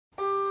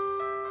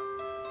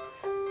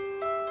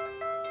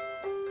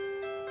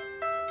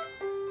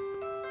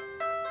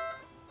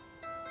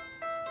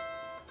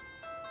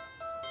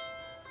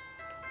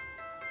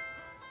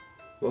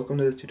Welcome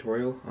to this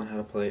tutorial on how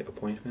to play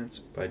Appointments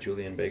by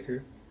Julien.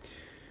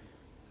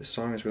 This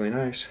song is really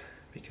nice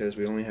because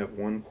we only have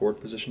one chord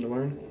position to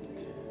learn.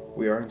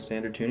 We are in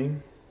standard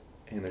tuning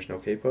and there's no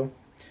capo.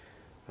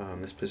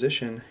 This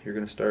position, you're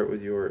going to start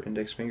with your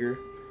index finger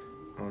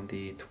on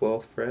the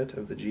 12th fret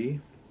of the G.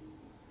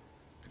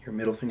 Your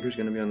middle finger is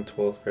going to be on the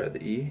 12th fret of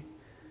the E.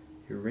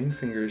 Your ring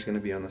finger is going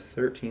to be on the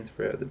 13th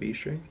fret of the B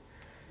string.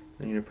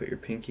 Then you're going to put your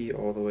pinky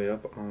all the way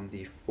up on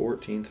the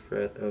 14th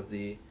fret of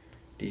the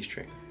D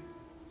string.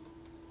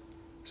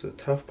 So the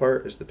tough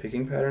part is the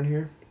picking pattern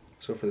here.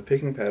 So for the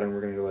picking pattern, we're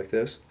going to go like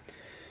this.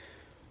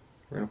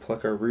 We're going to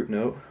pluck our root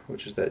note,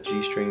 which is that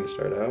G string to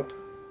start out.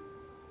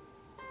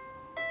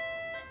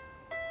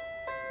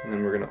 And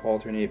then we're going to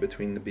alternate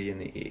between the B and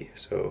the E.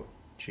 So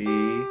G,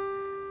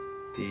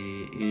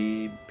 B,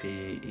 E,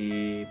 B,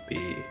 E,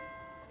 B.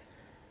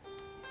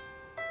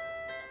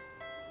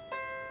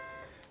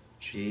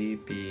 G,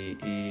 B,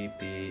 E,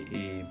 B,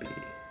 E, B.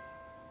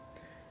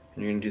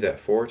 And you're going to do that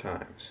 4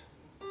 times.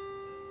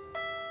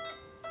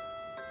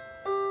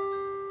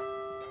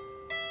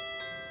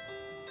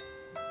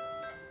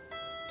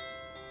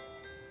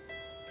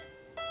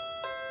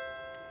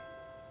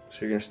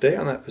 So you're going to stay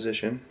on that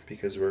position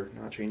because we're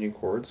not changing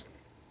chords.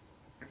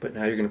 But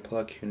now you're going to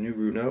pluck your new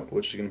root note,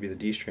 which is going to be the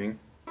D string.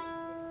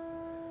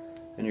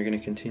 And you're going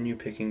to continue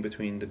picking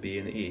between the B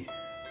and the E.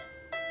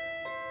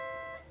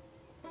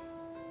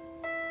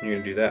 And you're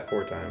going to do that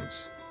 4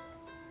 times.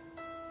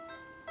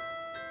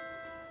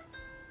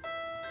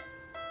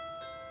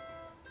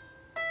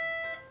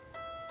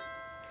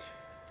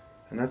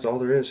 And that's all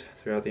there is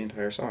throughout the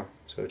entire song.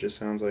 So it just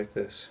sounds like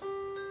this.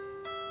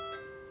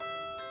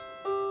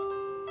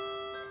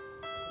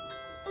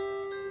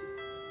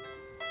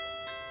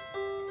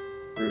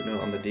 Root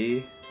note on the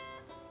D,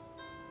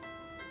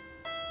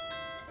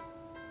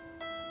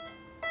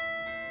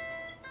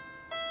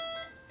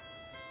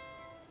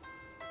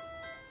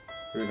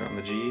 root note on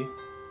the G,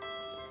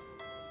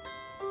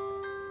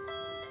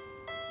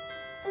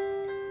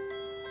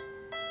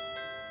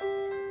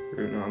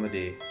 root note on the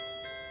D.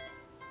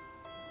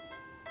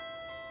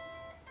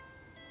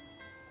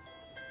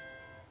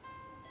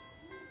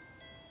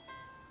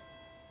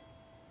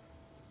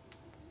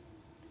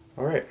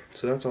 Alright,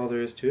 so that's all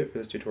there is to it for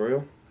this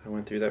tutorial. I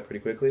went through that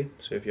pretty quickly,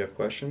 so if you have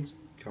questions,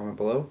 comment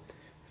below.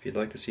 If you'd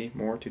like to see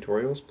more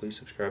tutorials, please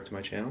subscribe to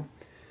my channel.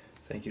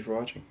 Thank you for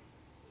watching.